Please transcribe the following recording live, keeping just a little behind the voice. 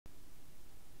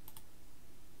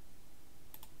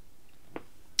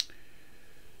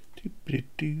Ooh,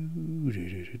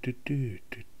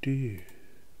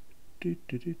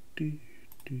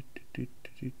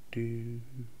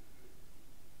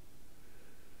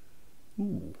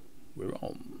 we're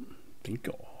on. Thank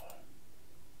God.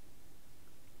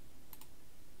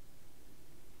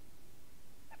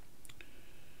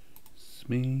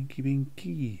 Sminky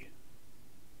Binky.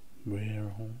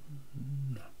 We're on.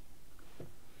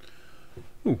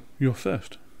 Oh, you're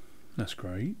first. That's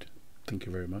great. Thank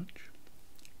you very much.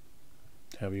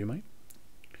 How are you, mate?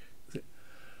 Is it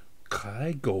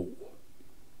Kygo?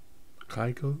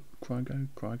 Kygo?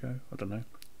 Krygo? I don't know.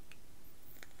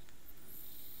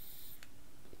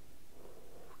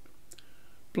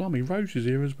 Blimey, Rose is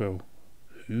here as well.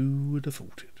 Who would have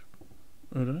thought it?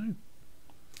 I don't know.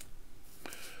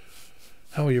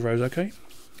 How are you, Rose? Okay?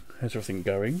 How's everything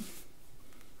going?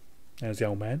 How's the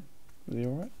old man? Is he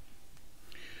alright?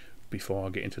 Before I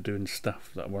get into doing stuff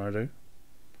that I want to do,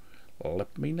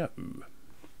 let me know.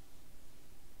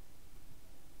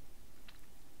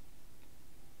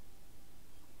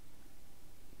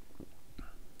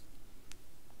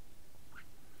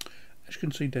 As you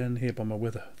can see down here by my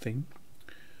weather thing,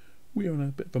 we are in a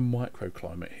bit of a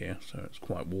microclimate here, so it's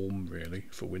quite warm really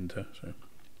for winter. So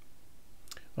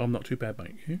I'm not too bad,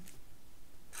 mate. You?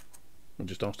 I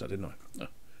just asked that, didn't I? No,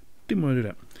 didn't want to do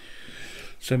that.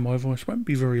 So my voice won't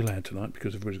be very loud tonight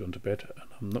because everybody's gone to bed, and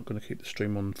I'm not going to keep the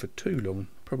stream on for too long.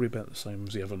 Probably about the same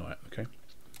as the other night. Okay,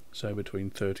 so between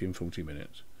 30 and 40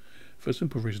 minutes. For a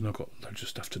simple reason, I've got loads of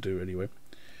stuff to do anyway.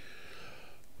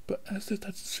 But as there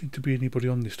doesn't seem to be anybody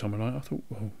on this time of night, I thought,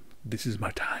 well, this is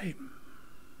my time.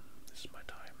 This is my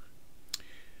time.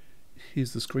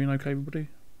 Here's the screen, okay, everybody?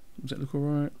 Does that look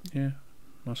alright? Yeah,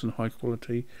 nice and high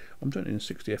quality. I'm doing it in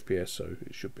 60 FPS, so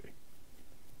it should be.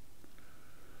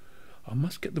 I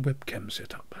must get the webcam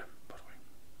set up, though, by the way.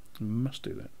 I must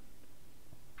do that.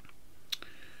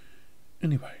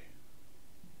 Anyway,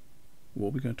 what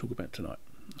are we going to talk about tonight?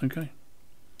 Okay.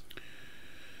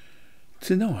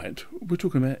 Tonight, we're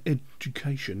talking about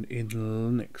education in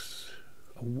Linux.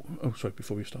 Oh, sorry,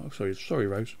 before we start. Sorry,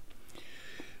 Rose.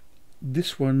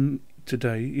 This one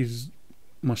today is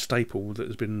my staple that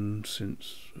has been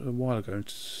since a while ago,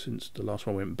 since the last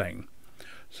one went bang.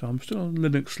 So I'm still on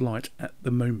Linux Lite at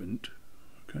the moment.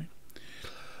 Okay.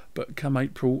 But come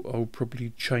April, I'll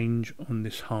probably change on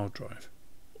this hard drive.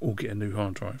 Or get a new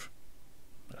hard drive.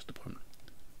 That's the point.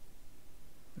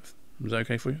 Is that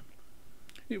okay for you?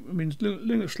 It means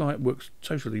Linux Lite works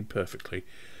totally perfectly.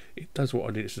 It does what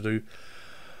I need it to do,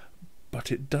 but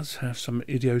it does have some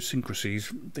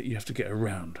idiosyncrasies that you have to get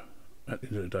around at the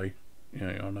end of the day.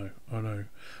 Yeah, I know.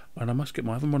 And I must get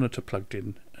my other monitor plugged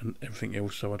in and everything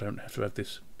else, so I don't have to have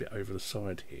this bit over the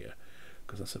side here,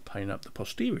 because that's a pain up the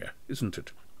posterior, isn't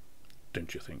it?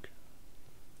 Don't you think?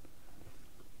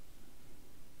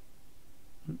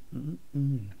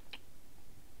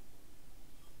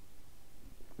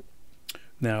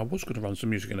 Now, I was going to run some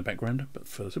music in the background, but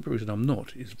for the simple reason I'm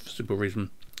not, is the simple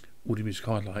reason all the music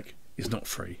I like is not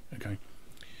free, okay?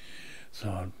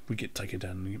 So we get taken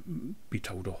down and be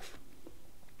told off.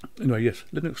 Anyway, yes,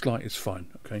 Linux Lite is fine,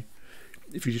 okay?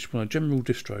 If you just want a general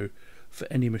distro for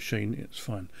any machine, it's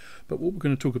fine. But what we're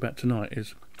going to talk about tonight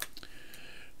is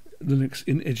Linux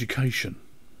in education,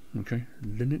 okay?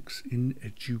 Linux in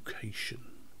education.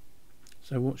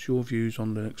 So what's your views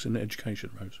on Linux in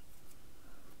education, Rose?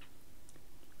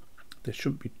 There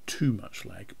shouldn't be too much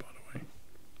lag, by the way.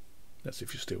 That's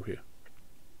if you're still here.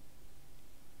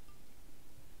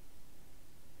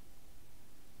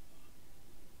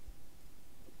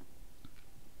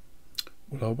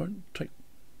 Well, I won't take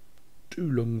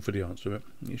too long for the answer,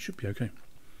 but it should be okay.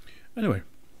 Anyway,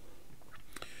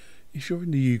 if you're in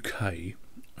the UK,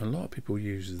 a lot of people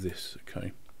use this,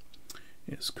 okay?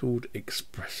 It's called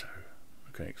Espresso.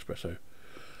 Okay, Espresso.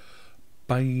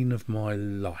 Bane of my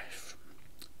life.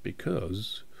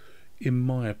 Because, in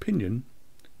my opinion,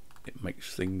 it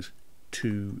makes things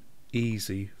too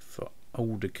easy for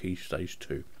older Key Stage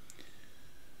 2.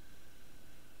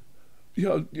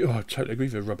 Yeah, I totally agree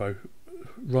with Robbo.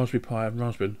 Raspberry Pi and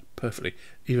Raspbian, perfectly.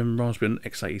 Even Raspbian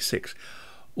x86.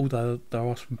 Although there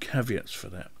are some caveats for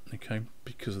that, okay?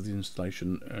 Because of the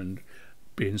installation and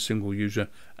being single user,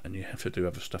 and you have to do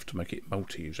other stuff to make it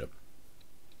multi-user.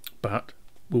 But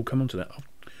we'll come on to that.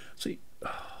 See,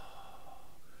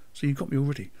 so you got me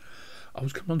already. I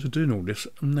was coming on to doing all this,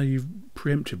 and now you've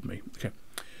preempted me. Okay.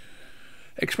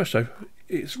 Espresso,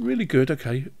 it's really good,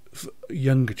 okay, for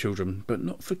younger children, but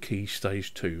not for Key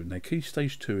Stage 2. Now, Key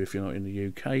Stage 2, if you're not in the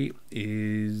UK,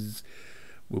 is,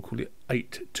 we'll call it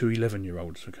 8 to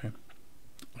 11-year-olds, okay?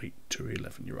 8 to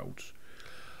 11-year-olds.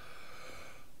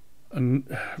 And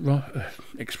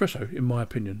Espresso, in my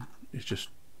opinion, is just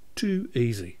too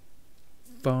easy.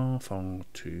 Far, far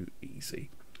too easy.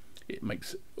 It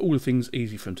makes all the things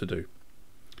easy for them to do.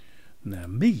 Now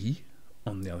me,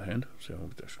 on the other hand, so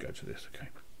I'll just go to this, okay.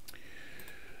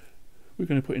 We're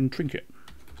going to put in Trinket.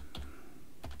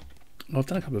 I've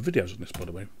done a couple of videos on this, by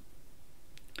the way.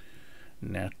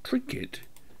 Now Trinket,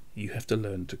 you have to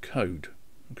learn to code,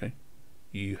 okay.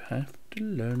 You have to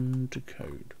learn to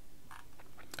code.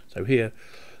 So here,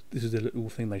 this is the little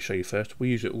thing they show you first. We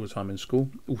use it all the time in school,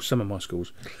 or some of my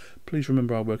schools. Please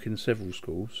remember I work in several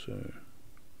schools,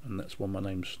 and that's why my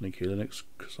name's Sneekylinux,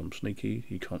 because I'm sneaky.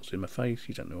 You can't see my face,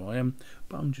 you don't know who I am,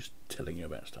 but I'm just telling you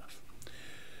about stuff.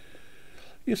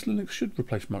 Yes, Linux should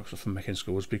replace Microsoft for Mac in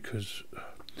schools, because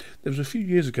there was a few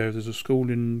years ago, there's a school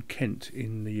in Kent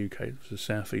in the UK, it was the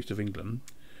southeast of England,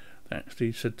 that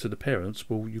actually said to the parents,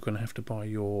 well, you're going to have to buy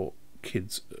your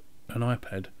kids an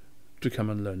iPad to come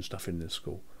and learn stuff in this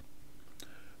school.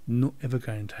 Not ever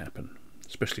going to happen,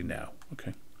 especially now,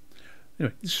 okay.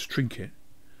 Anyway, this is Trinket.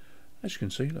 As you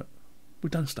can see, look, we've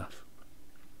done stuff.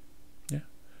 Yeah.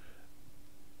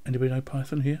 Anybody know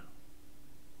Python here?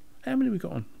 How many have we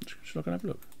got on? Should I go and have a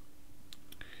look?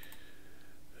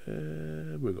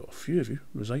 We've got a few of you.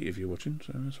 There's 8 of you watching,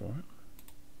 so that's alright.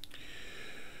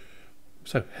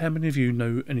 So, how many of you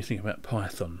know anything about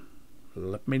Python?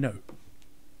 Let me know.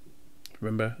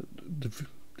 Remember,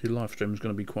 the live stream is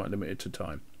going to be quite limited to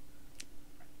time.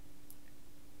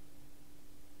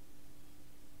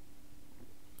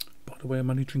 By the way,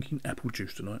 I'm only drinking apple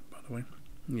juice tonight, by the way.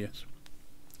 Yes,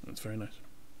 that's very nice.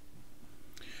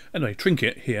 Anyway,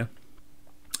 Trinket here,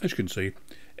 as you can see,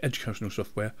 educational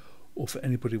software, or for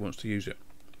anybody who wants to use it.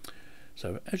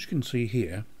 So, as you can see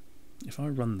here, if I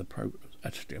run the program,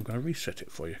 actually I'm going to reset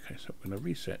it for you. Okay, so I'm going to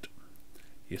reset.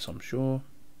 Yes, I'm sure.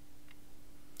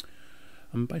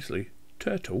 And basically,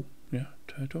 Turtle, my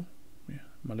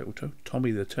little toe,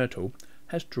 Tommy the Turtle,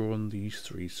 has drawn these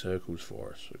 3 circles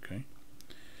for us, okay?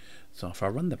 So if I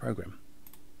run the program,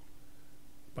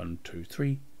 1, 2,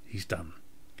 3, he's done.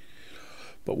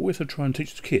 But what we have to try and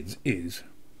teach the kids is,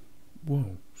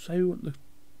 well, say we want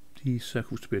these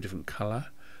circles to be a different colour,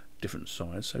 different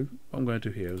size, so what I'm going to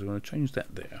do here is I'm going to change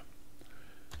that there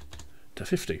to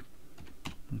 50,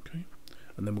 okay?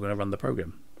 And then we're going to run the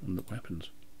program and look what happens.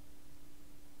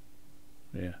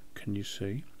 Yeah, can you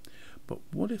see? But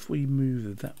what if we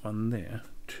move that one there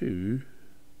to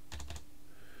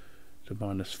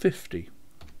minus 50?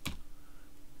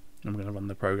 I'm going to run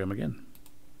the program again.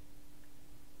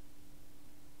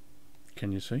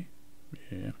 Can you see?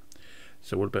 Yeah.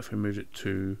 So what about if we move it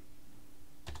to,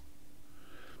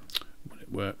 when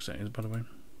it works, that is, by the way,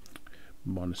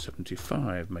 minus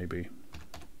 75 maybe.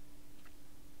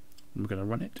 And we're going to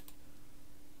run it.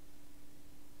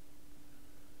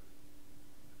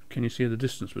 Can you see the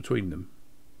distance between them?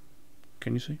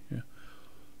 Can you see? Yeah.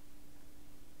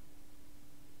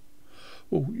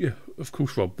 Well, yeah, of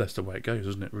course, Rob, that's the way it goes,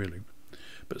 isn't it, really?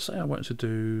 But say I wanted to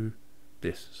do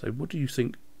this. So what do you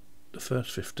think the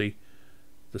first 50,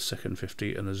 the second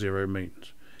 50, and the 0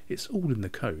 means? It's all in the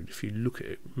code if you look at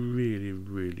it really,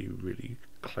 really, really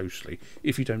closely,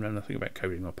 if you don't know nothing about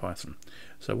coding or Python.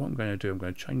 So what I'm going to do, I'm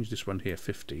going to change this one here,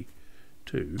 50,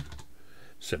 to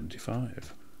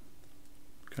 75.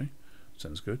 Okay,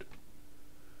 sounds good.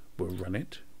 We'll run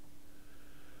it.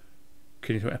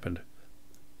 Can you see what happened?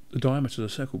 The diameter of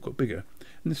the circle got bigger,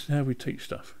 and this is how we teach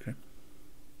stuff, okay?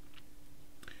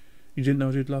 You didn't know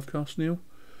I did Lovecast, Neil?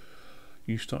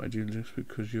 You started doing this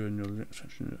because you're in your Linux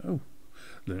Action. Oh,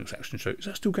 Linux Action Show. Is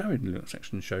that still going, Linux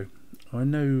Action Show? I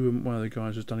know one of the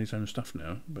guys has done his own stuff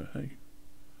now, but hey.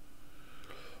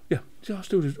 Yeah, I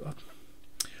still do.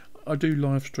 I do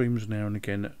live streams now and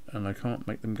again, and I can't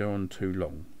make them go on too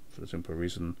long for the simple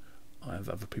reason I have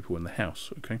other people in the house,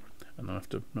 okay? And I have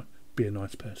to be a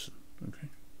nice person, okay?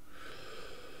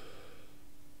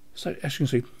 So, as you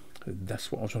can see,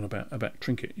 that's what I was on about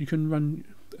Trinket. You can run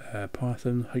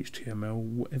Python, HTML,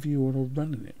 whatever you want to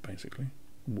run in it, basically.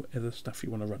 Whatever stuff you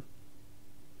want to run.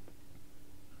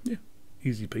 Yeah,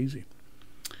 easy peasy.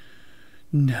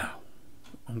 Now,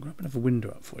 I'm going to open another window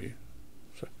up for you.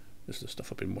 So, this is the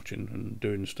stuff I've been watching and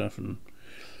doing stuff, and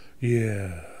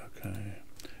yeah, okay.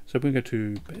 So, we're going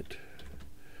to go to BET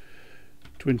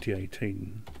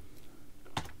 2018.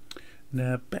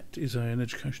 Now, BET is an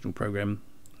educational program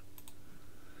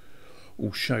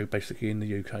or show basically in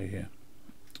the UK here.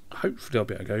 Hopefully I'll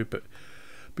be able to go, but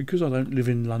because I don't live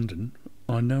in London,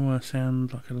 I know I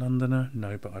sound like a Londoner.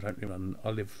 No, but I don't live in London. I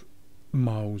live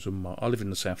miles and miles. I live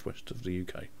in the southwest of the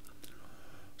UK.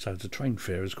 So the train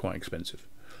fare is quite expensive.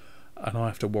 And I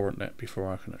have to warrant that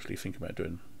before I can actually think about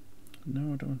doing.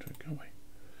 No, I don't want to. Go away.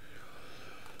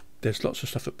 there's lots of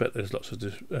stuff. I bet there's lots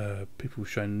of people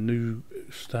showing new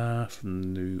stuff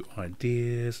and new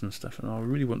ideas and stuff, and I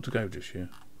really want to go this year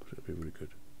because it'll be really good,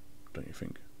 don't you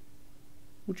think?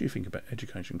 What do you think about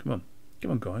education? Come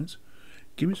on, guys,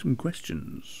 give me some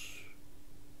questions.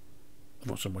 I've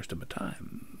got some wasting my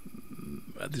time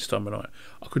at this time of night.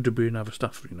 I could be doing other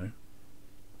stuff, you know,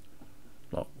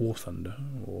 like War Thunder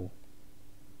or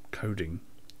coding.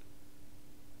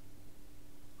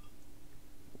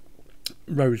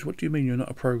 Rose, what do you mean you're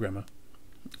not a programmer?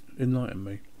 Enlighten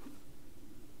me.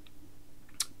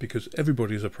 Because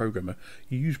everybody is a programmer.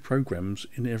 You use programs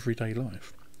in everyday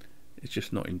life. It's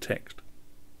just not in text.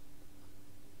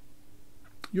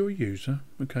 You're a user.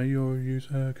 Okay, you're a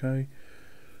user. Okay.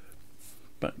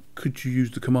 But could you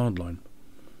use the command line?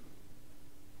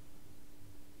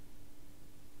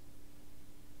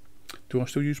 Do I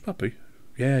still use Puppy?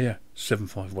 Yeah.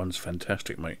 751's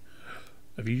fantastic, mate.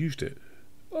 Have you used it?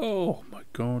 Oh my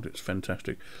god, it's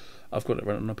fantastic. I've got it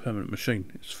running on a permanent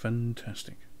machine. It's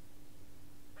fantastic.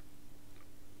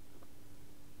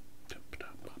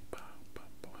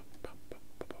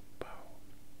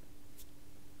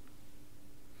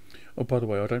 Oh, by the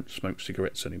way, I don't smoke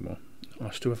cigarettes anymore. I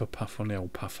still have a puff on the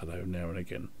old puffer though, now and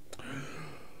again.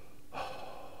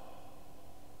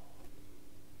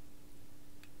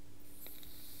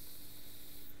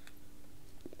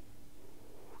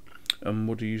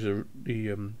 What do you use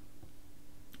the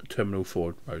terminal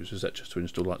for, Rose? Is that just to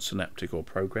install like Synaptic or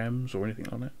programs or anything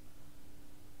like that?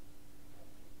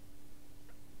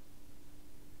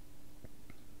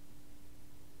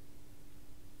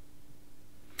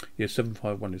 Yeah,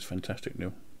 751 is fantastic,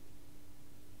 Neil.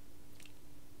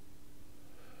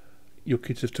 Your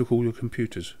kids have took all your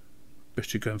computers.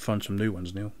 Best you go and find some new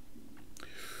ones, Neil.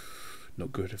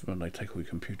 Not good if when they take all your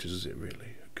computers, is it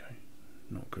really? Okay,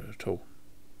 not good at all.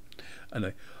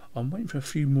 Anyway, I'm waiting for a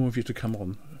few more of you to come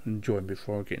on and join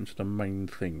before I get into the main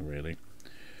thing, really,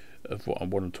 of what I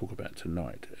want to talk about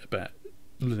tonight, about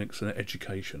Linux and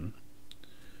education.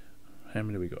 How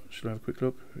many have we got? Shall I have a quick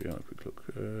look? Yeah, a quick look.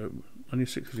 Only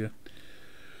 6 of you.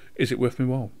 Is it worth my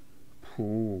while?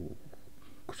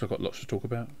 Because I've got lots to talk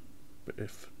about. But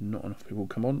if not enough people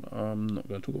come on, I'm not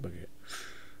going to talk about it.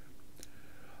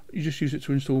 You just use it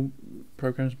to install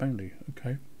programs mainly,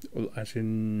 okay? Well, as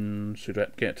in sudo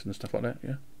apt-get and stuff like that,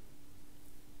 yeah?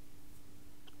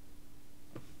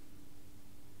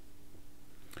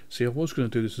 See, I was going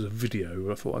to do this as a video,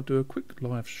 but I thought I'd do a quick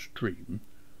live stream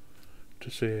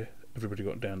to see if everybody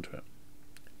got down to it.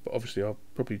 But obviously I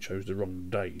probably chose the wrong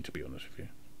day, to be honest with you.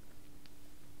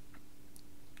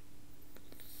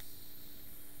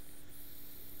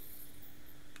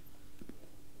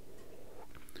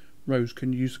 Rose,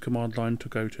 can you use the command line to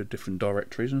go to different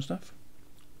directories and stuff?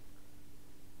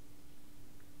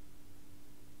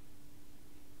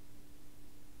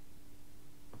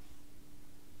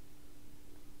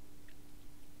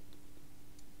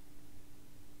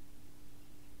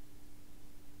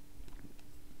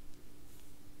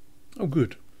 Oh,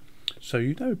 good. So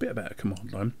you know a bit about a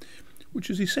command line, which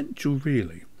is essential,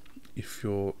 really, if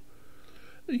you're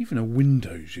even a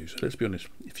Windows user. Let's be honest,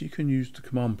 if you can use the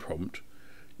command prompt,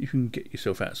 you can get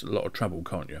yourself out of a lot of trouble,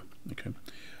 can't you? Okay.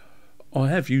 I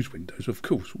have used Windows, of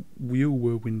course. We all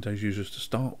were Windows users to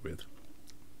start with.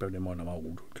 Bearing in mind I'm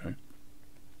old, okay?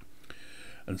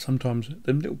 And sometimes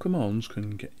them little commands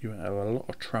can get you out of a lot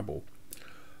of trouble.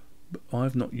 But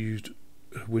I've not used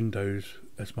Windows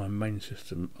as my main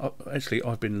system. Actually,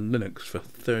 I've been Linux for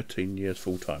 13 years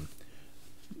full time.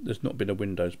 There's not been a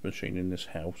Windows machine in this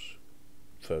house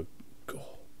for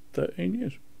 13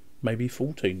 years. Maybe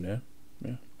 14 now.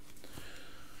 Yeah.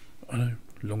 I know,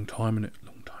 long time in it.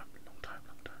 Long time.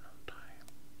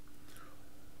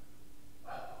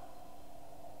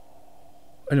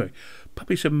 Anyway,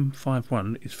 Puppy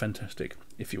 751 is fantastic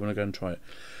if you want to go and try it.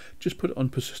 Just put it on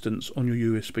persistence on your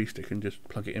USB stick and just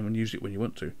plug it in and use it when you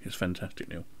want to. It's fantastic,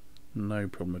 Neil. No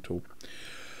problem at all.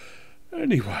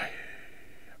 Anyway,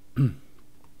 I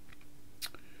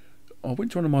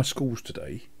went to one of my schools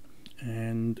today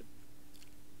and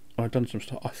I've done some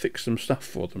stuff. I fixed some stuff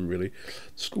for them, really.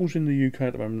 Schools in the UK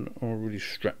at the moment are really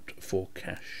strapped for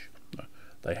cash.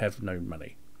 They have no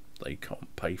money. They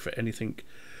can't pay for anything.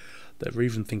 They're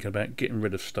even thinking about getting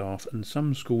rid of staff, and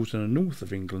some schools in the north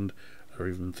of England are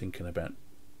even thinking about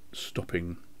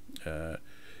stopping.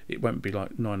 It won't be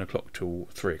like 9 o'clock till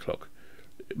 3 o'clock.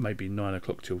 It may be 9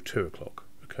 o'clock till 2 o'clock,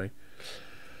 okay?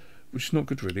 Which is not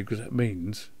good, really, because that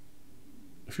means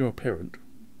if you're a parent,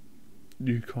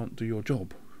 you can't do your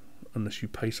job unless you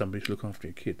pay somebody to look after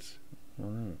your kids. I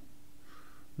know.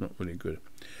 Not really good.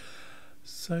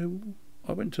 So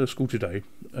I went to a school today,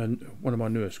 and one of my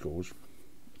newer schools,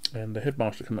 And the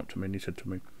headmaster came up to me and he said to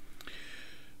me,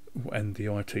 and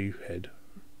the IT head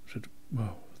said,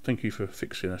 well, thank you for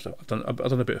fixing that stuff. I've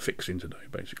done a bit of fixing today,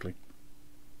 basically.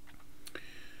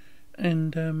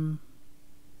 And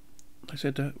they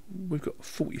said, we've got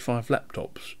 45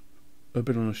 laptops. They've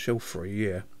been on a shelf for a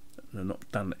year and they've not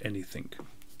done anything.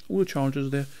 All the chargers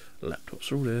are there, the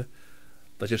laptops are all there.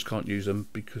 They just can't use them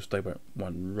because they won't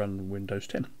run Windows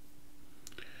 10.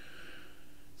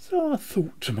 So I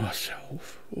thought to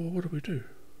myself, well, what do we do?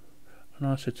 And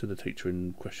I said to the teacher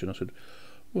in question, I said,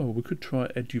 well, we could try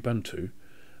Edubuntu,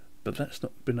 but that's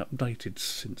not been updated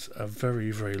since a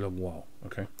very, very long while,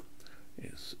 okay?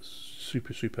 It's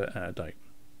super, super out of date.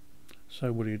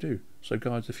 So what do? So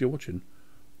guys, if you're watching,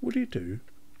 what do?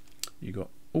 You got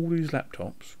all these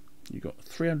laptops, you got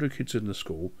 300 kids in the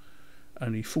school,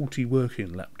 only 40 working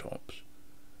laptops,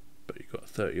 but you've got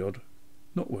 30 odd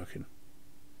not working.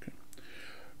 Okay.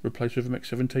 Replace with an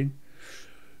X17?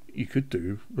 You could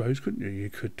do, Rose, couldn't you? You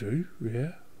could do,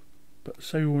 yeah. But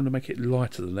say we want to make it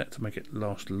lighter than that to make it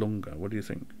last longer. What do you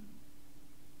think?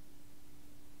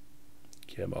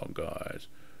 Come on, guys.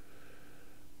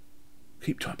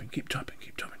 Keep typing, keep typing,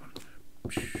 keep typing.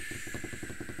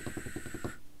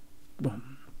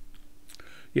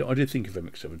 Yeah, I did think of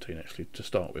MX17 actually to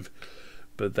start with,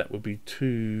 but that would be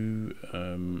too.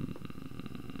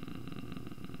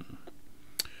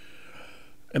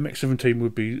 MX17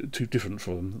 would be too different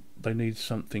for them. They need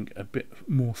something a bit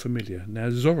more familiar. Now,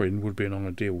 Zorin would be an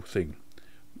ideal thing.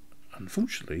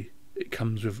 Unfortunately, it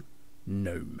comes with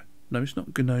GNOME. No, it's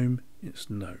not GNOME, it's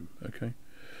GNOME, okay?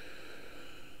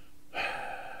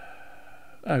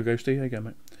 Oh, Ghosty, there you go,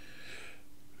 mate.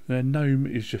 Now, GNOME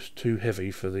is just too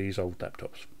heavy for these old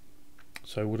laptops.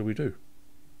 So what do?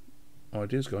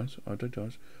 Ideas, guys.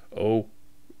 Ideas. Oh,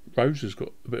 Rose has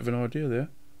got a bit of an idea there.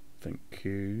 Thank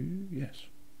you. Yes.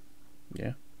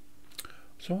 Yeah.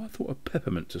 So I thought of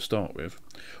Peppermint to start with.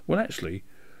 Well, actually,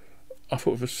 I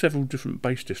thought of several different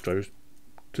base distros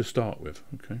to start with.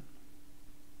 Okay.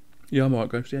 Yeah, I'm alright,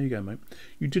 Ghost. There you go, mate.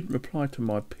 You didn't reply to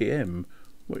my PM.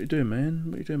 What are you doing, man?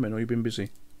 What are you doing, man? Or you been busy?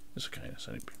 It's okay. That's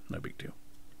no big deal.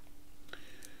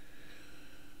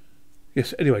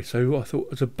 Yes, anyway, so I thought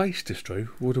as a base distro,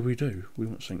 what do? We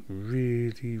want something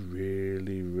really,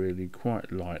 really, really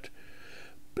quite light.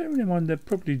 Bearing in mind they're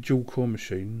probably dual core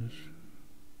machines.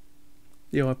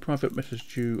 Yeah, I private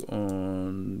messaged you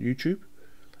on YouTube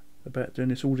about doing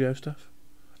this audio stuff.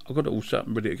 I've got it all set up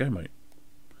and ready to go, mate.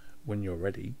 When you're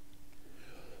ready.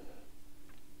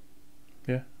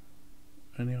 Yeah?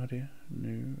 Any idea?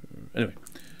 No. Anyway.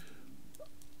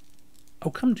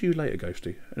 I'll come to you later,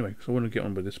 Ghosty. Anyway, because I want to get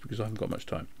on with this because I haven't got much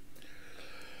time.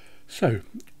 So,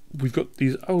 we've got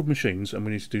these old machines and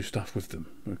we need to do stuff with them,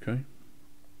 okay?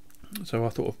 So I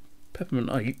thought of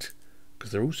Peppermint 8,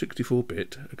 because they're all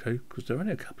 64-bit, okay? Because they're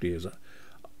only a couple of years old.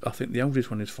 I think the oldest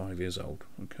one is 5 years old,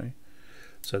 okay?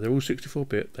 So they're all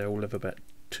 64-bit, they all have about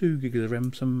 2 gigs of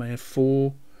RAM, some may have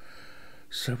 4.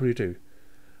 So what do?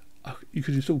 You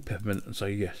could install Peppermint and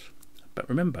say yes. But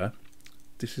remember,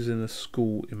 this is in a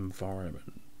school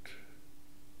environment.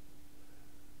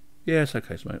 Yes,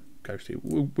 okay, so mate, Ghosty.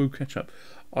 We'll catch up.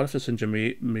 I'll have to send you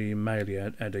me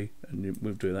mail, Addy, and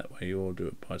we'll do it that way, or do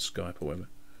it by Skype or whatever.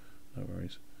 No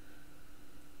worries.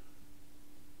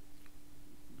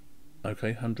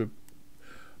 Okay,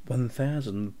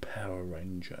 1,000 Power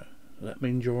Ranger. That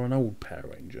means you're an old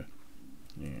Power Ranger.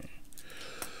 Yeah.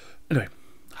 Anyway,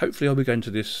 hopefully I'll be going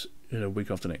to this in a week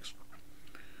after next.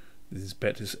 This is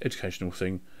about this educational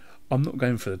thing. I'm not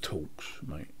going for the talks,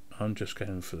 mate. I'm just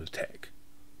going for the tech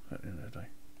at the end of the day.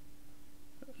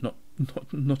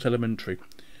 Not elementary.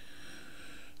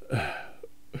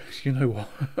 You know what?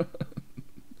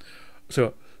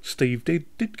 So Steve did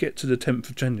get to the 10th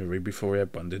of January before he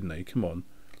had one, didn't he? Come on.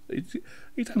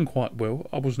 He done quite well.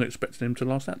 I wasn't expecting him to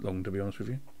last that long, to be honest with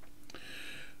you.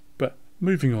 But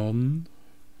moving on.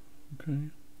 Okay.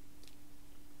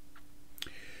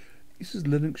 This is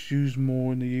Linux used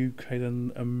more in the UK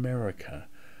than America.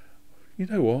 You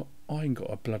know what? I ain't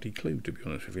got a bloody clue, to be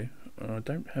honest with you. I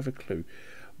don't have a clue.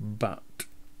 But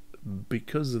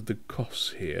because of the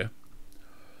costs here,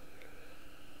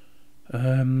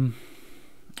 I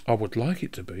would like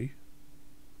it to be.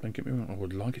 Don't get me wrong, I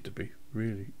would like it to be.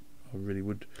 Really, I really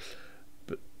would.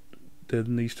 But there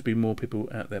needs to be more people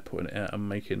out there putting it out and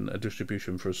making a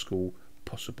distribution for a school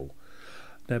possible.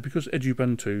 Now, because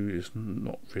Edubuntu is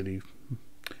not really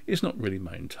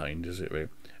maintained, is it? Really,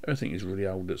 everything is really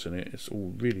old that's in it. It's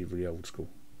all really, really old school.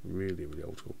 Really, really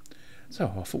old school.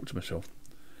 So I thought to myself,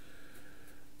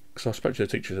 because I spoke to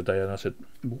the teacher today and I said,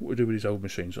 what do we do with these old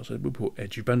machines? I said, we'll put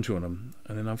Edubuntu on them.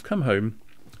 And then I've come home,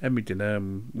 had me dinner,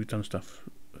 and we've done stuff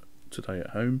today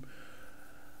at home,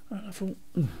 and I thought,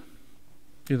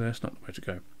 yeah, that's not the way to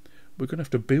go. We're going to have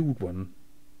to build one.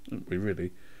 We're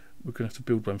going to have to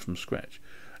build one from scratch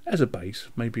as a base,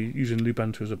 maybe using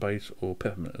Lubuntu as a base or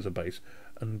Peppermint as a base,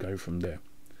 and go from there.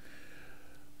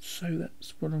 So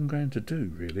that's what I'm going to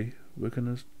do, really. We're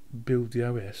going to build the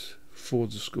OS for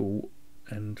the school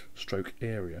and stroke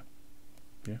area.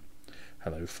 Yeah.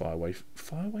 Hello, Fireway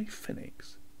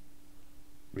Phoenix.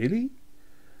 Really?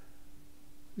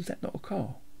 Is that not a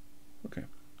car? Okay.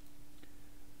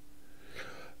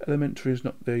 Elementary is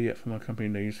not there yet for my company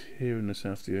needs. Here in the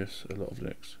south of the US, a lot of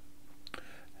Linux.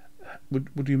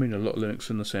 What do you mean a lot of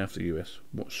Linux in the south of the US?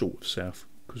 What sort of south?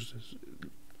 Because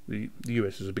the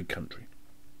US is a big country.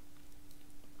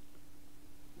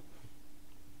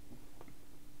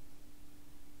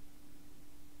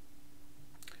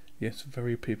 Yes,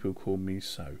 very people call me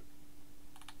So.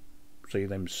 Say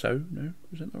them So? No?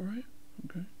 Is that not right?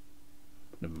 Okay.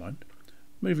 Never mind.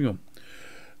 Moving on.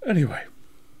 Anyway.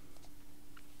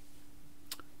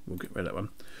 We'll get rid of that one.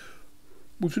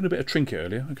 We've done a bit of Trinket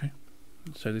earlier, okay.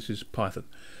 So this is Python.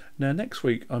 Now next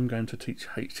week I'm going to teach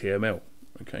HTML,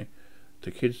 okay,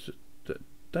 to kids that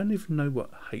don't even know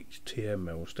what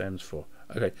HTML stands for.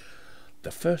 Okay,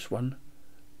 the first one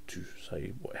to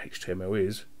say what HTML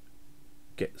is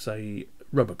gets a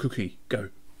rubber cookie. Go.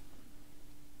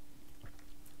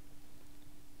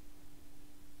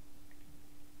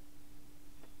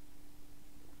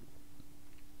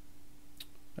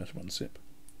 That's one sip.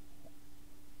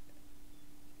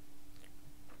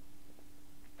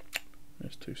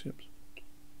 There's 2 sips.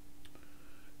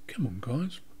 Come on,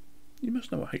 guys. You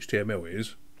must know what HTML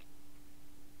is.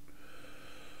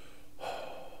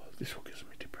 This all gets me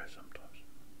depressed sometimes.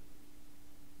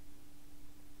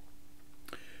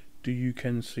 Do you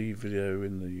can see video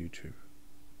in the YouTube?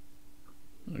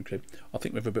 Okay. I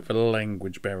think we have a bit of a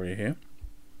language barrier here.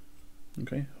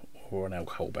 Okay. Or an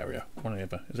alcohol barrier. One or the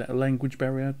other. Is that a language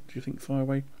barrier, do you think,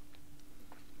 Fireway?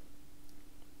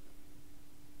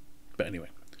 But anyway.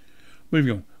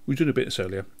 Moving on, we did a bit this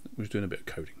earlier. We was doing a bit of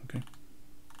coding, okay?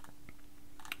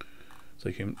 So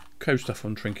you can code stuff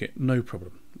on Trinket, no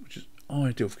problem, which is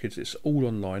ideal for kids. It's all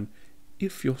online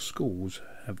if your schools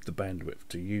have the bandwidth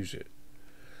to use it.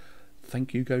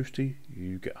 Thank you, Ghosty.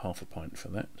 You get half a pint for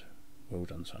that. Well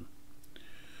done, son.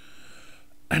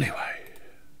 Anyway,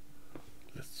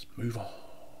 let's move on.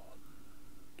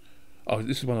 Oh,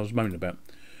 this is one I was moaning about.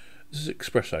 This is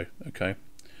Espresso, okay?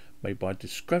 Made by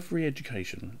Discovery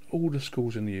Education. All the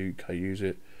schools in the UK use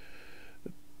it,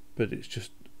 but it's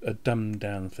just a dumbed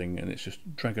down thing, and it's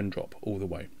just drag and drop all the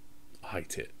way. I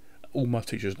hate it. All my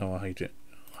teachers know I hate it.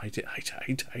 I hate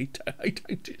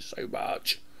it so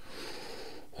much.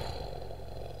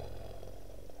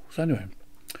 So anyway,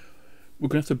 we're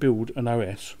going to have to build an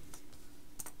OS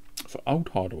for old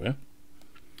hardware.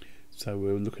 So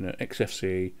we're looking at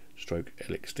XFCE stroke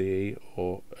LXDE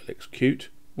or LXQt,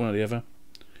 one or the other.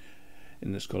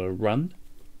 And it's got to run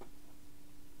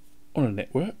on a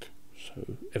network,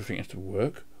 so everything has to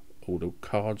work, all the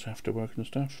cards have to work and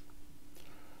stuff,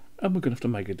 and we're going to have to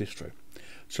make a distro.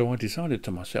 So I decided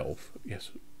to myself, yes,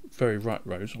 very right,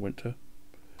 Rose, I went to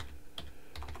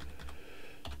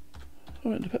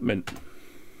Peppermint.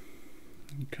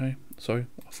 Okay, sorry,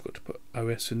 I forgot to put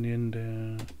OS in the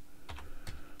end,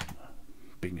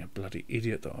 being a bloody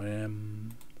idiot that I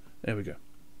am. There we go.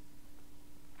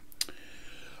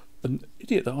 An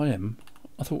idiot that I am,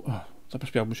 I thought, oh, that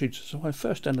must be old machines. So I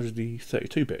first downloaded the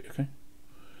 32-bit, okay?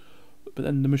 But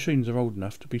then the machines are old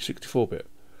enough to be 64-bit.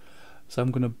 So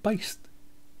I'm going to base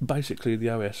basically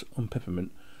the OS on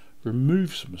Peppermint,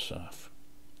 remove some stuff,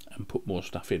 and put more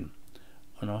stuff in.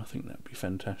 And I think that would be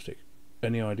fantastic.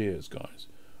 Any ideas, guys?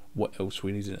 What else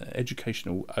we need in an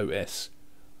educational OS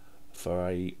for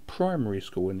a primary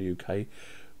school in the UK,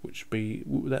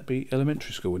 would that be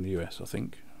elementary school in the US, I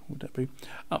think? Would that be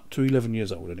up to 11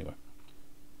 years old anyway?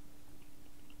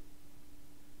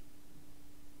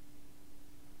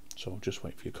 So I'll just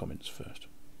wait for your comments first.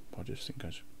 I just think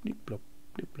goes blip blop,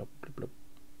 blip blop, blip blop.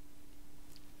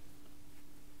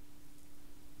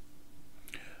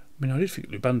 I mean, I did think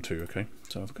Lubuntu, okay?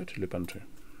 So I'll go to Lubuntu.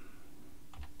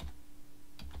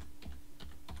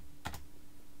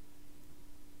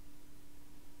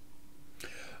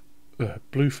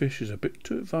 Bluefish is a bit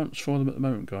too advanced for them at the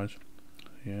moment, guys.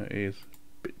 Yeah, it is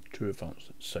a bit too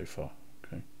advanced so far.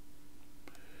 Okay.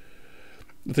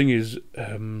 The thing is,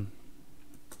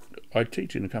 I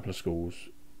teach in a couple of schools.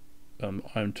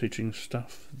 I'm teaching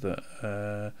stuff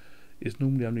that is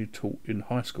normally only taught in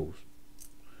high schools,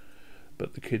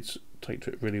 but the kids take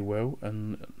to it really well,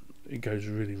 and it goes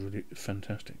really, really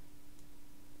fantastic.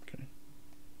 Okay.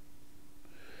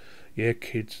 Yeah,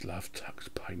 kids love Tux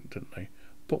Paint, don't they?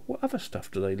 But what other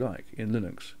stuff do they like in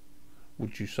Linux,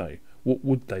 would you say? What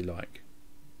would they like?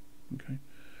 Okay.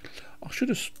 I should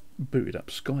have booted up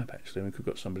Skype actually, and we could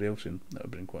have got somebody else in. That would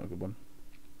have been quite a good one.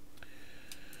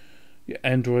 Yeah,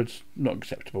 Android's not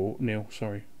acceptable, Neil,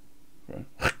 sorry. Right.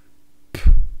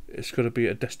 It's got to be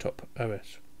a desktop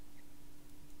OS.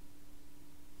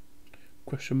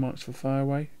 Question marks for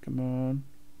Fireway, come on.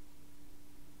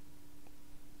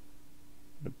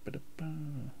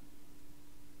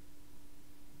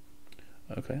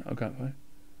 Okay, I'll go for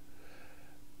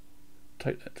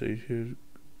take that to you.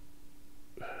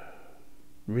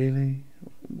 Really?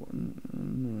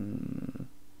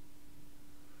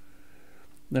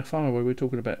 Now, Fireway, we're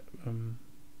talking about.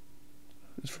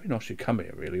 It's very nice you come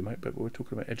here, really, mate, but we're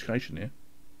talking about education here.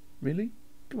 Really?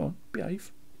 Come on,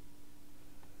 behave.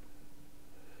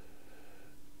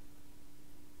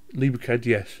 LibreCAD,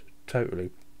 yes, totally.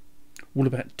 What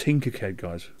about Tinkercad,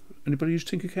 guys? Anybody use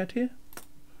Tinkercad here?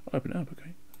 I'll open it up,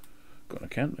 okay. Got an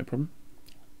account, no problem.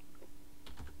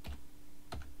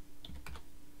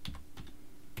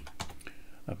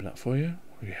 Open up for you.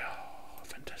 Yeah,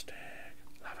 fantastic.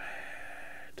 Love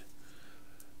it.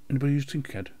 Anybody use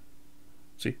Tinkercad?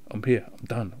 See, I'm here. I'm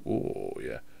done. Oh,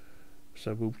 yeah.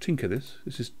 So we'll tinker this.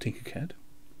 This is Tinkercad.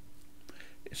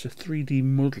 It's a 3D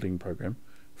modelling program.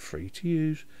 Free to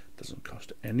use. Doesn't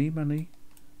cost any money.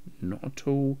 Not at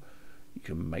all. You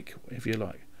can make whatever you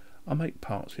like. I make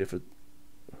parts here for...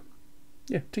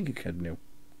 Yeah, Tinkercad, Neil.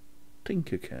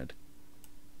 Tinkercad.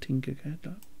 Tinkercad,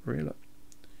 look. Really, look.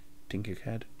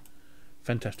 Tinkercad.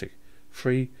 Fantastic.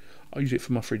 Free. I use it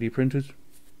for my 3D printers.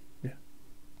 Yeah.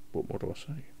 What more do I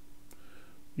say?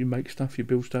 You make stuff, you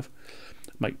build stuff,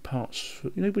 make parts.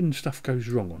 You know when stuff goes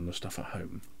wrong on the stuff at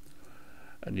home,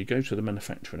 and you go to the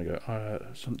manufacturer and you go,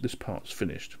 this part's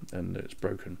finished and it's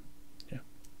broken. Yeah.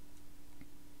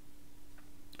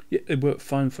 Yeah, it worked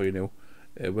fine for you, Neil.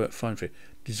 It worked fine for you.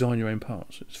 Design your own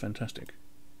parts. It's fantastic.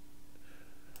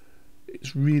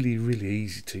 It's really, really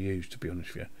easy to use, to be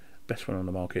honest with you. Best one on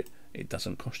the market. It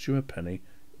doesn't cost you a penny.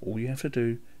 All you have to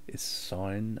do is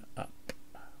sign up.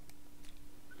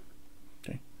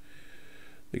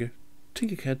 There you go,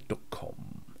 tinkercad.com.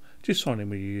 Just sign in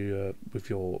with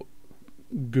your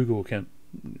Google account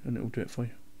and it will do it for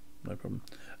you. No problem.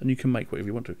 And you can make whatever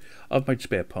you want to. I've made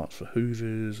spare parts for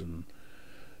hoovers and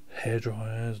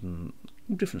hairdryers and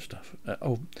all different stuff.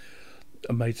 I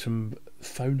made some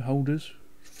phone holders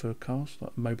for cars,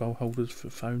 like mobile holders for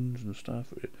phones and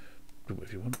stuff. Do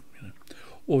whatever you want, you know.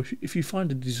 Or if you find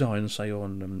a design, say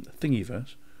on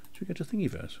Thingiverse, should we go to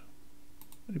Thingiverse?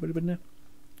 Anybody been there?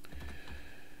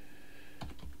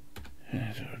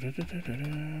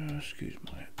 Excuse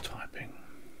my typing.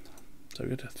 So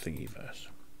we go to Thingiverse.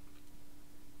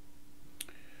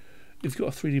 If you've got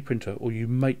a 3D printer or you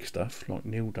make stuff like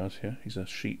Neil does here, he's a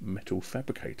sheet metal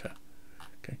fabricator.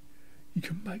 Okay, you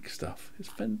can make stuff. It's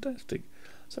fantastic.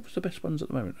 So that's the best ones at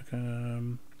the moment. Okay,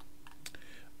 we're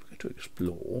going to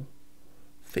explore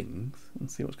things and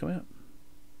see what's coming up.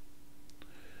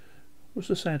 What's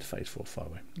the sad face for,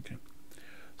 Fireway? Okay.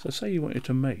 So say you wanted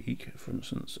to make, for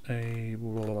instance,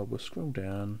 we'll scroll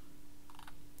down.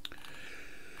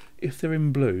 If they're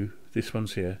in blue, this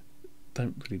one's here,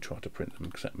 don't really try to print them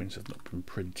because that means they've not been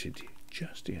printed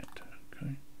just yet.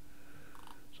 Okay.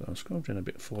 So I'll scroll down a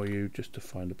bit for you just to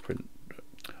find a print.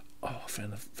 Oh, I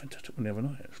found a fantastic one the other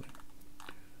night actually.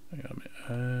 Hang on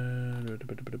a minute.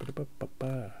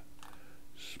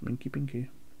 Sminky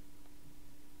pinky.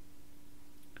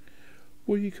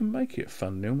 Well, you can make it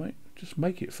fun, Neil, mate. Just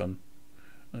make it fun.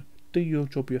 Do your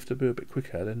job you have to do a bit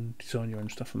quicker, then design your own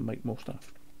stuff and make more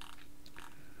stuff.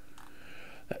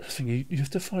 That's the thing, you have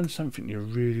to find something you're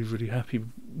really, really happy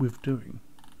with doing.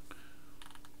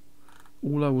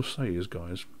 All I will say is,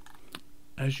 guys,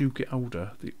 as you get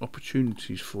older, the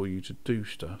opportunities for you to do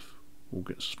stuff will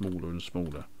get smaller and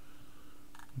smaller.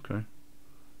 Okay?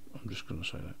 I'm just going to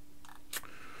say that.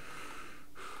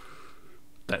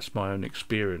 That's my own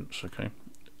experience, okay?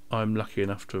 I'm lucky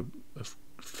enough to have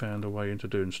found a way into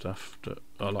doing stuff that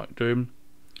I like doing.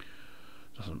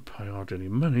 Doesn't pay hardly any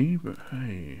money, but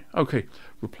hey. Okay,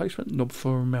 replacement knob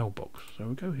for a mailbox. So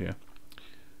we go here.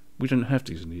 We don't have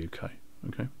these in the UK,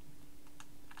 okay?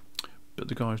 But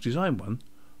the guy's designed one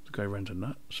to go around in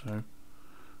that, so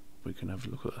we can have a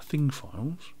look at the thing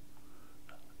files.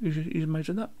 He's made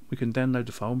it up. We can download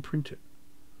the file and print it.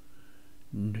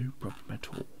 No problem at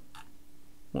all.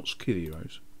 What's Kitty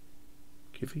Rose?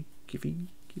 Kiffy?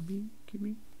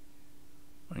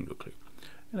 I ain't got a clue.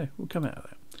 Anyway, we'll come out of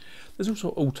that. There's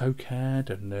also AutoCAD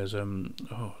and there's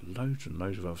loads and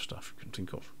loads of other stuff you can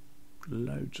think of.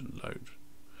 Loads and loads.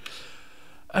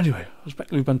 Anyway, I was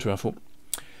back in Ubuntu. I thought,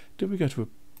 do we go to a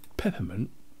Peppermint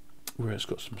where it's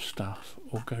got some stuff,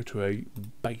 or go to a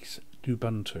base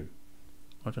Ubuntu?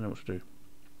 I don't know what to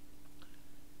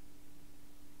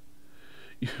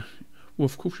do. Well,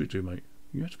 of course you do, mate.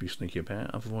 You have to be sneaky about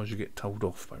it, otherwise you get told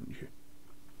off, won't you?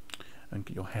 And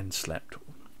get your hand slapped,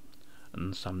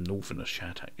 and some northerners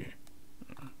shout at you.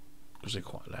 Because they're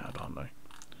quite loud, aren't they?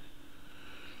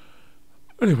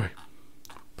 Anyway,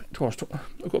 back to our story.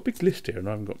 I've got a big list here, and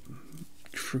I haven't got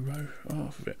through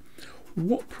half of it.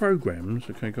 What programs,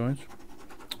 okay guys,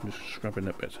 I'm just scrubbing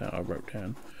that bits out I wrote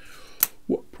down.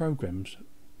 What programs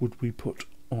would we put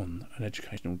on an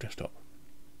educational desktop?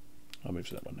 I'll move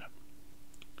to that one now.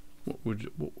 What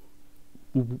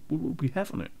would we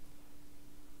have on it?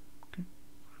 Okay.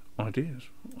 Ideas.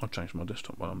 I'll change my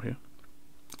desktop while I'm here.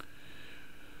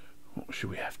 What should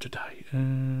we have today?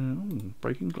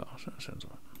 Breaking glass, that sounds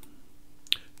like.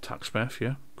 TuxMath,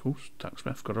 yeah, of course.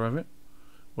 TuxMath, gotta have it.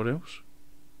 What else?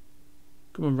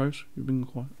 Come on, Rose, you've been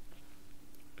quiet.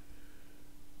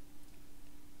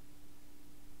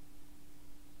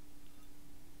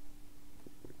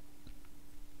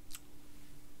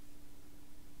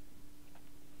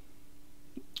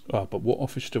 But what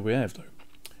office do we have, though?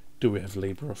 Do we have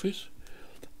LibreOffice,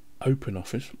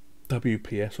 OpenOffice,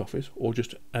 WPS Office, or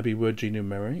just Abbey Word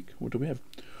Genumeric? What do we have?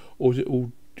 Or is it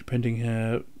all depending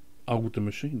how old the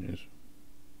machine is?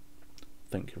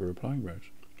 Thank you for replying, Rose.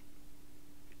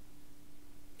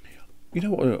 You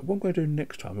know what I'm going to do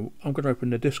next time? I'm going to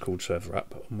open the Discord server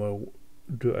up, and we'll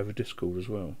do it over Discord as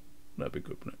well. That'd be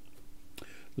good, wouldn't it?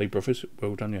 LibreOffice,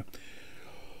 well done, yeah.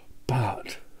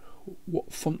 But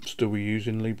what fonts do we use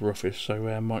in LibreOffice so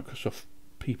our Microsoft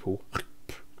people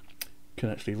can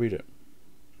actually read it?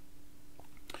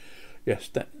 Yes,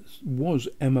 that was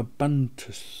Emma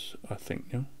Buntus, I think,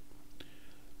 yeah.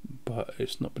 But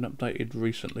it's not been updated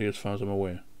recently as far as I'm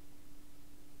aware.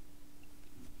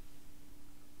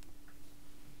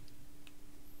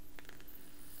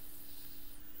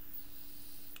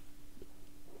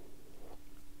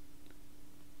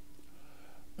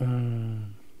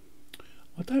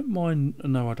 I don't mind.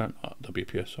 No, I don't like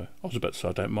WPS. So I was about to say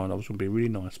I don't mind. I was going to be really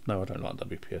nice. No, I don't like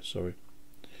WPS. Sorry.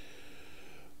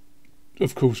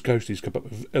 Of course, Ghosty's come up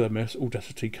with LMS,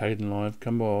 Audacity, Kdenlive.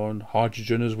 Come on,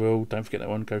 Hydrogen as well. Don't forget that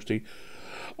one, Ghosty.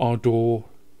 Ardor.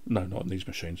 No, not on these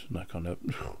machines. No, kind of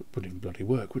wouldn't bloody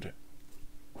work, would it?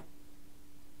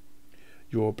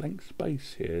 Your blank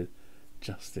space here,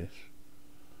 Justice.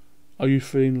 Are you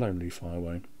feeling lonely,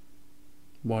 Fireway?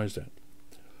 Why is that?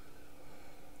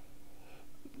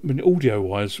 I mean,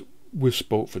 audio-wise, we're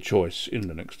spoilt for choice in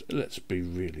Linux. Let's be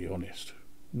really honest.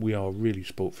 We are really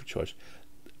spoilt for choice.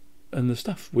 And the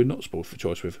stuff we're not spoilt for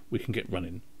choice with, we can get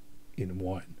running in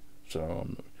wine. So,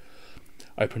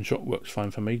 OpenShot works fine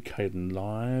for me.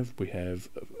 Kdenlive. We have,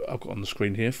 I've got on the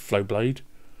screen here, Flowblade.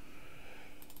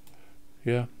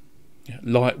 Yeah.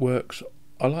 Lightworks.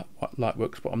 I like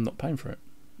Lightworks, but I'm not paying for it,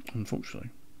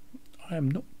 unfortunately. I am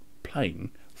not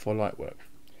paying for Lightworks.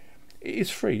 It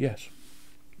is free, yes.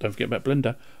 Don't forget about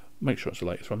Blender. Make sure it's the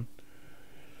latest one.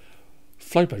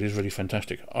 Flowblade is really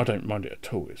fantastic. I don't mind it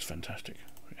at all. It's fantastic.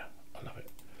 Yeah, I love it.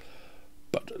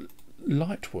 But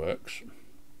Lightworks,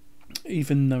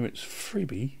 even though it's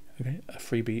freebie, okay, a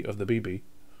freebie of the BB,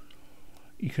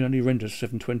 you can only render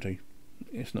 720.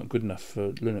 It's not good enough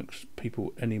for Linux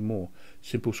people anymore.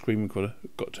 Simple screen recorder.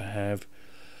 Got to have.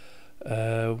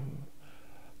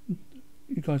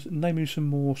 You guys, name me some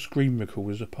more screen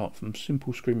recorders apart from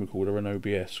Simple Screen Recorder and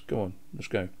OBS. Go on, let's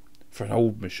go. For an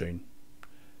old machine.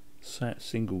 SAT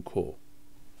single core.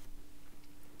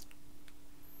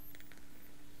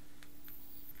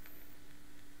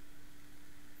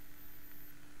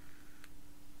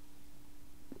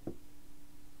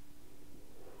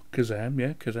 Kazam,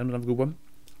 yeah, Kazam's another good one.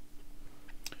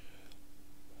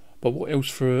 But what else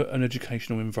for an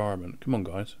educational environment? Come on,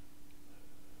 guys.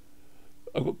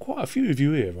 I've got quite a few of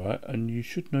you here, right? And you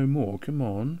should know more. Come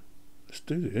on. Let's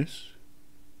do this.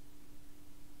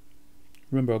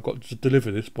 Remember, I've got to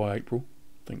deliver this by April.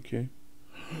 Thank you.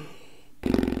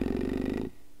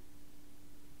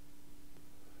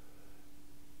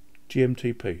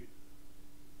 GMTP.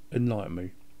 Enlighten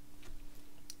me.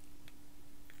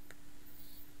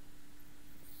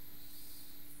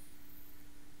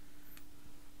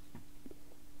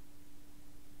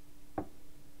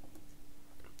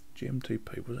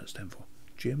 GMTP, what does that stand for?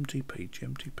 GMTP.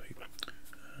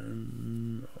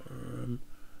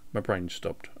 My brain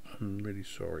stopped. I'm really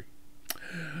sorry.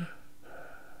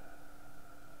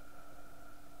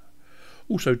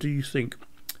 Also, do you think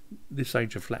this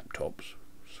age of laptops,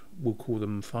 we'll call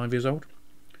them 5 years old,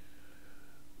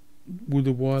 will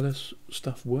the wireless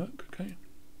stuff work? Okay.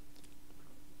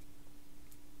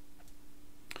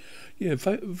 Yeah,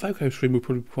 Voco screen will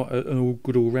probably be quite an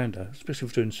good all-rounder, especially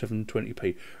if doing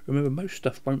 720p. Remember, most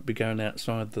stuff won't be going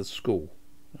outside the school.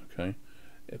 Okay,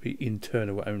 it'll be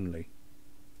internal only.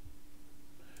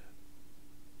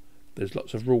 There's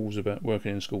lots of rules about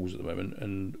working in schools at the moment,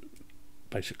 and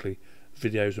basically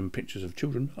videos and pictures of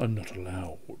children are not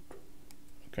allowed.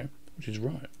 Okay, which is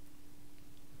right.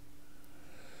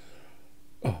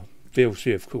 Oh,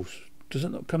 VLC, of course. Does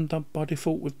that not come done by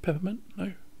default with Peppermint?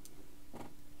 No,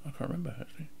 I can't remember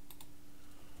actually.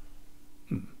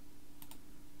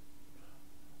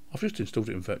 I've just installed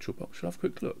it in VirtualBox. Shall I have a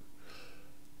quick look?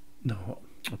 No,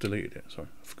 I deleted it. Sorry,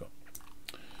 I forgot.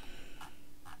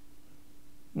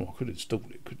 Well, I could install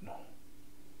it, couldn't I?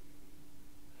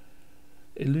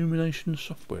 Illumination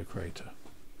Software Creator.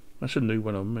 That's a new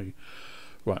one on me.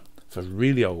 Right, for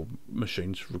really old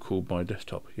machines, record my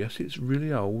desktop. Yes, it's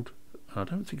really old. I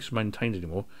don't think it's maintained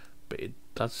anymore, but it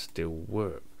does still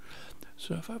work.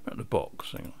 So if I open the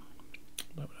box, hang on,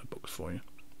 I'll open that box for you.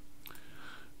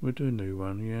 We'll do a new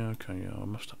one. Yeah, okay, yeah, I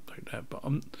must update that. But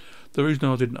the reason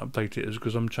I didn't update it is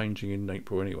because I'm changing in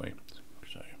April anyway.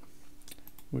 So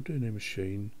we'll do a new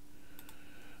machine.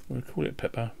 We'll call it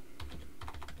Pepper.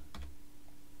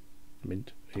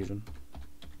 Mint, even.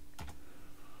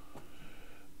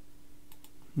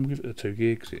 We'll give it the 2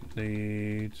 gigs it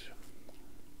needs.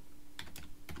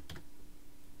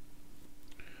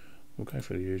 We'll go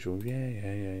for the usual.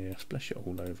 Yeah. Splash it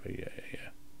all over. Yeah.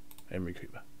 Henry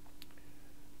Cooper.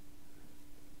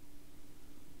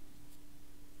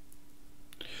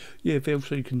 Yeah,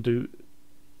 VLC can do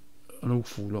an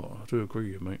awful lot. I do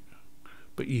agree with you, mate.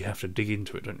 But you have to dig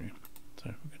into it, don't you? So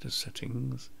we'll go to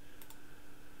settings.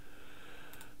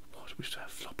 Why do we still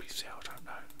have floppies there? I don't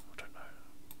know.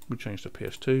 We change to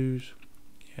PS2s.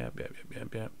 Yeah.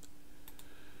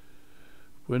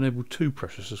 We enable 2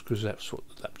 processors because that's what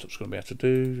the laptop's going to be able to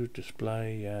do.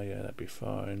 Display, yeah, that'd be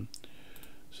fine.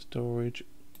 Storage,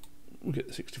 we'll get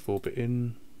the 64-bit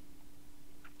in.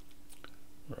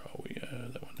 Where are we?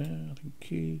 That one there,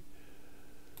 thank you.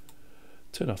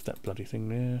 Turn off that bloody thing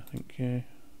there, thank you.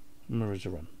 Mirrors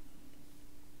are on.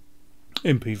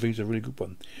 MPV's a really good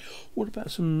one. What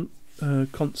about some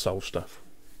console stuff?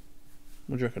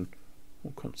 What do you reckon?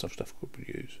 What console stuff could we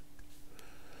use?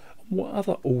 What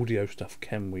other audio stuff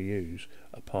can we use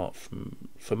apart from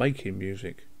for making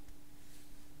music?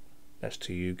 That's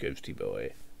to you, Ghosty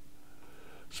boy.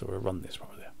 So we'll run this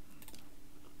right there.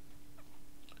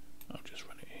 I'll just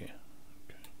run it here.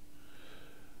 Okay.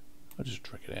 I'll just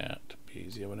drag it out to be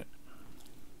easier, won't it?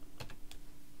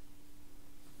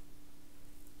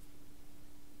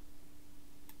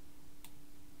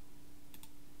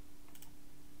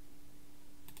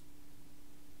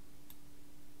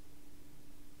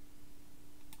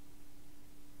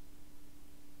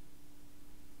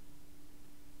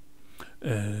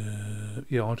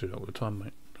 Yeah, I do that all the time,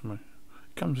 mate. Don't I?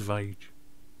 It comes of age,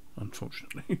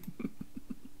 unfortunately.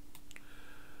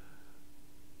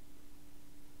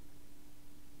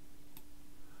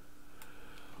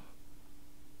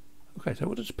 Okay, so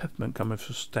what does Peppermint come with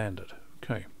for standard?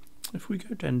 Okay, if we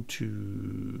go down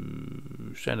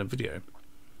to standard video,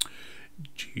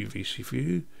 GVC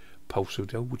view, pulse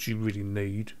video, which you really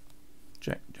need,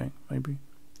 jack maybe,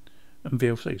 and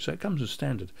VLC. So it comes as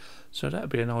standard. So that would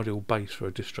be an ideal base for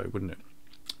a distro, wouldn't it?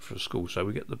 For a school. So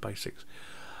we get the basics.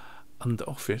 Under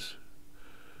Office,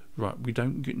 right, we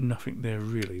don't get nothing there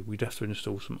really. We'd have to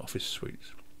install some Office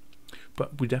suites.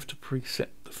 But we'd have to preset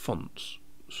the fonts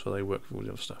so they work with all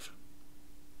the other stuff.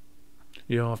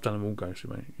 Yeah, I've done them all, go to,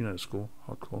 mate. You know the score,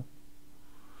 hardcore.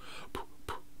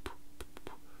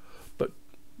 But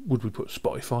would we put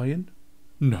Spotify in?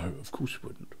 No, of course we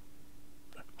wouldn't.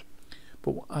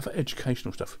 But what other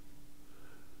educational stuff?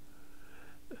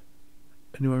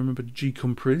 Anyone remember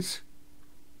G-Comprise?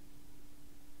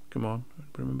 Come on,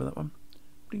 remember that one?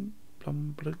 Bling,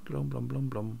 blum, blum, blum, blum, blum,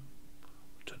 blum.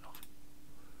 Turn off.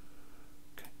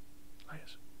 Okay,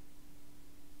 layers.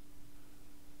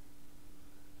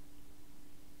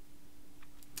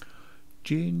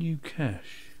 GNU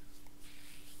Cache.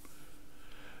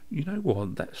 You know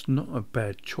what? That's not a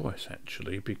bad choice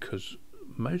actually, because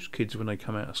most kids when they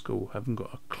come out of school haven't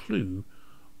got a clue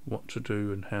what to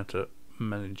do and how to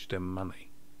manage their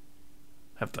money.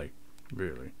 Have they?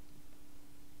 Really?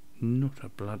 Not a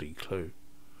bloody clue.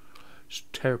 It's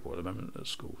terrible at the moment at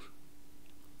schools.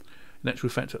 In actual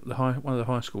fact, at one of the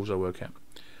high schools I work at,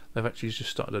 they've actually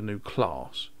just started a new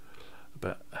class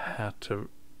about how to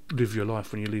live your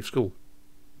life when you leave school,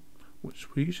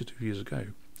 which we used to do years ago,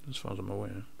 as far as I'm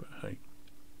aware. But hey,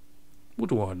 what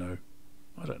do I know?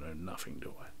 I don't know nothing,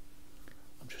 do I?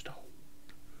 I'm just old.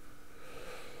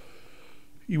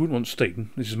 You wouldn't want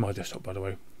Steam. This is my desktop, by the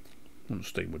way. On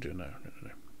Steam, would you? No.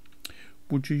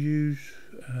 Would you use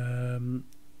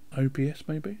OBS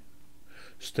maybe?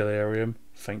 Stellarium.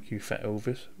 Thank you, Fat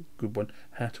Elvis. Good one.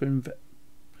 How to invest.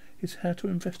 Is How to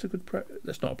Invest a good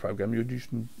That's not a program. You're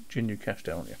using GNU Cache,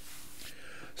 aren't you?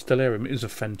 Stellarium is a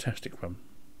fantastic one.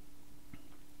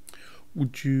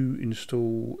 Would you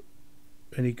install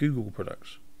any Google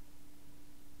products?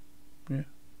 Yeah.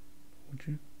 Would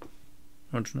you?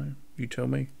 I don't know. You tell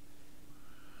me.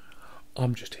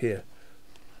 I'm just here,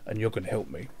 and you're going to help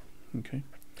me. Okay.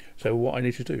 So what I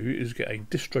need to do is get a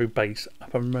distro base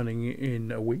up and running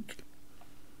in a week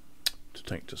to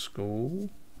take to school.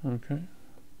 Okay.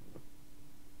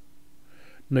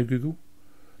 No Google?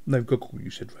 No Google, you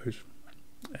said, Rose.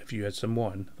 Have you had some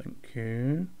wine? Thank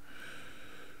you.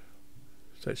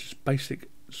 So it's just basic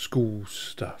school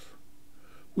stuff.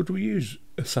 Would we use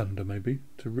Asunder maybe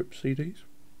to rip CDs?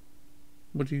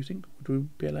 What do you think? Would we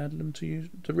be allowed them to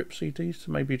rip CDs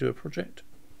to maybe do a project?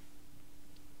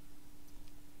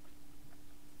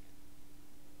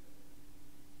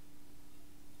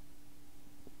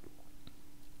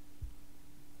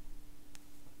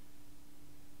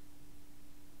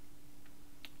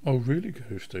 Oh really,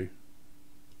 Ghosty?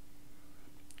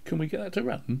 Can we get that to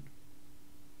run?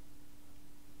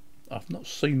 I've not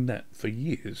seen that for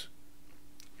years.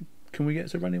 Can we get it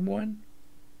to run in Wine?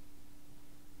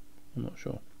 I'm not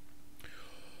sure.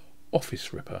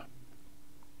 Office Ripper.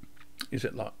 Is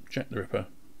it like Jack the Ripper?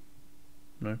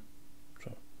 No?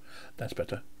 So that's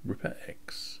better. Ripper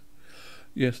X.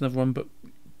 Yes, another one, but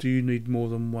do you need more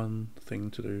than one thing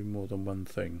to do more than one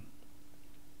thing?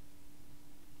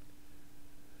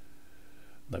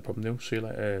 No problem, Neil. See you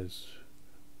later.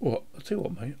 Well, I'll tell you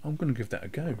what, mate. I'm going to give that a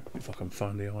go if I can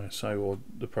find the ISO or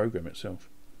the program itself.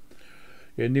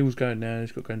 Yeah, Neil's going now.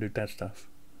 He's got to go and do dad stuff.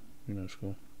 You know,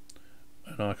 school.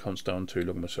 And I can't stay on too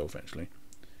long myself, actually.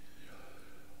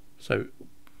 So,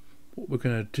 what we're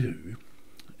going to do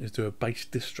is do a base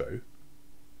distro.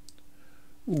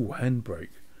 Ooh, Handbrake.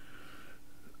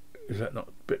 Is that not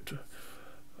a bit...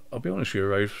 I'll be honest with you,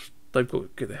 Rose. They've got to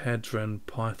get their heads around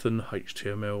Python,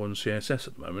 HTML and CSS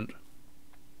at the moment.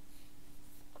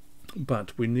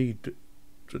 But we need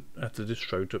to have the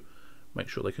distro to make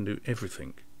sure they can do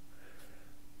everything.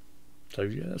 So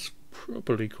yeah, that's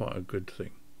probably quite a good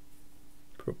thing.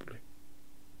 Probably.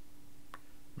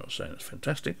 I'm not saying it's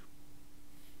fantastic,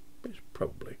 but it's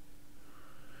probably.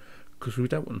 Because we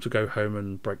don't want to go home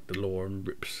and break the law and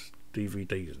rip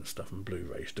DVDs and stuff and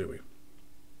Blu-rays, do we?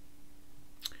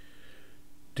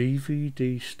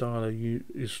 DVD styler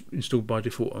is installed by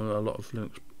default on a lot of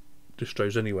Linux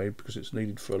distros anyway, because it's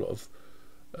needed for a lot of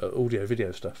audio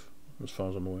video stuff, as far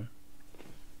as I'm aware.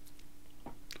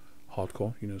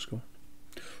 Hardcore, you know, score.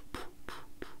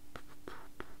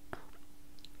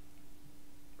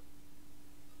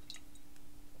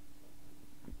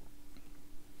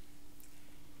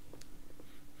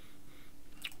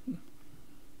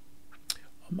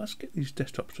 I must get these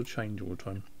desktops to change all the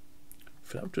time.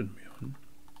 Filtered me on.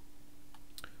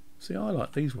 See, I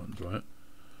like these ones, right?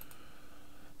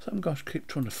 Some guys keep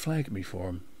trying to flag me for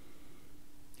them.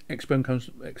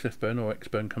 XFburn or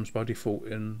Xburn comes by default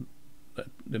in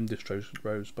them distros,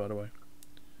 Rose, by the way.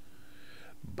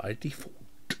 By default.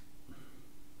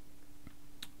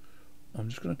 I'm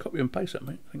just going to copy and paste that,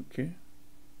 mate. Thank you.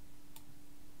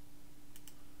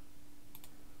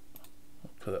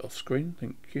 I'll put that off screen.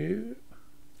 Thank you.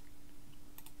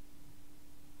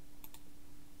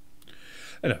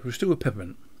 Anyway, we're still with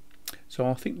Peppermint. So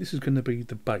I think this is going to be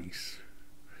the base.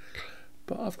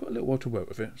 But I've got a little while to work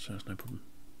with it, so that's no problem.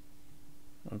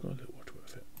 I've got a little while to work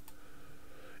with it.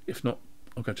 If not,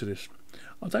 I'll go to this.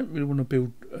 I don't really want to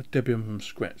build a Debian from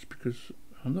scratch because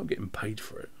I'm not getting paid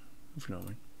for it, if you know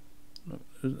what I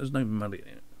mean. There's no money in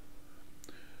it.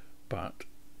 But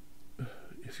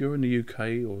if you're in the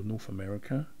UK or North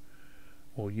America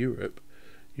or Europe,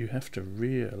 you have to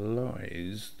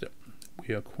realise that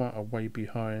we are quite a way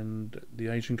behind the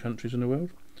Asian countries in the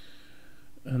world,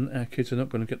 and our kids are not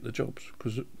going to get the jobs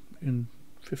because in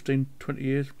 15-20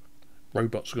 years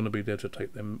robots are going to be there to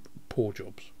take them poor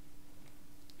jobs.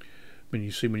 When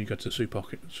you go to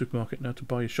the supermarket now to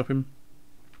buy your shopping,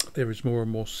 there is more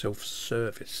and more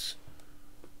self-service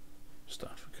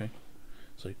stuff. Okay,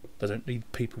 so they don't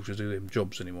need people to do them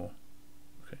jobs anymore.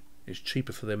 Okay, it's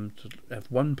cheaper for them to have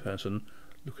one person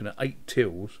looking at 8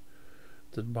 tills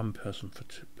than one person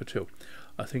per till.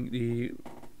 I think the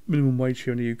minimum wage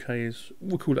here in the UK is,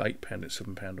 we'll call it £8, it's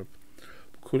 £7. We'll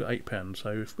call it £8. So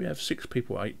if we have 6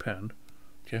 people at £8,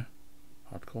 yeah,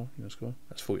 hardcore, you know, score,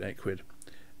 that's 48 quid.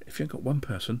 If you've got one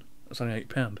person, that's only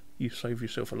 £8. You save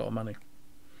yourself a lot of money.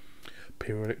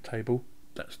 Periodic table,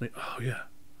 that's neat. Oh yeah.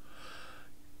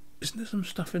 Isn't there some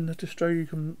stuff in the distro you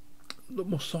can... A lot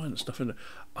more science stuff in there.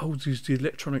 Oh, there's the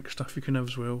electronic stuff you can have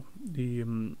as well. The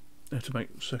how to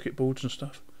make circuit boards and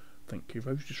stuff. Thank you,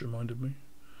 Rose, just reminded me.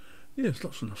 Yeah, there's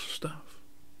lots and lots of stuff.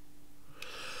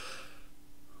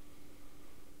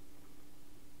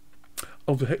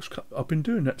 Oh, the hex cut. I've been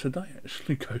doing that today,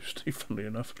 actually, Ghosty, funnily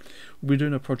enough. We're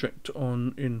doing a project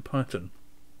in Python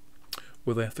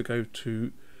where they have to go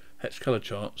to hex colour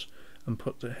charts and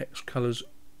put the hex colours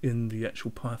in the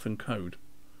actual Python code.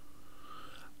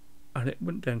 And it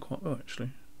went down quite well,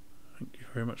 actually. Thank you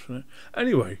very much for that.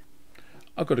 Anyway,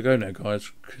 I've got to go now,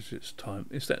 guys, because it's time.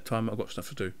 It's that time. I've got stuff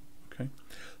to do. Okay.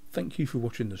 Thank you for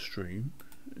watching the stream.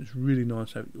 It's really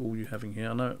nice all you having here.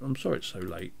 I know. I'm sorry it's so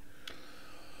late.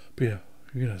 But yeah,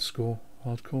 you're gonna score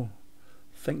hardcore.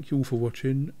 Thank you all for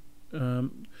watching. There'll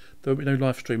be no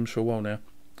live streams for a while now.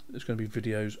 It's going to be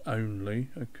videos only.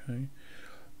 Okay.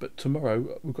 But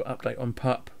tomorrow we've got an update on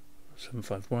PUP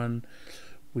 751.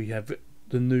 We have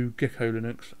the new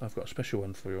Sneekylinux. I've got a special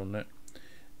one for you on that.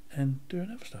 And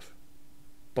doing other stuff.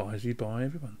 Bye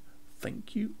everyone.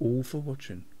 Thank you all for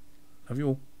watching. Love you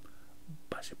all.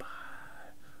 Bye bye.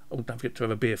 Oh, don't forget to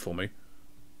have a beer for me.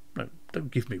 No,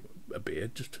 don't give me a beer.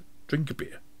 Just drink a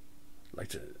beer.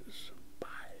 Laters. Bye.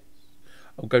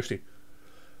 Oh, Ghosty.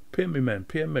 PM me, man.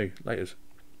 PM me. Laters.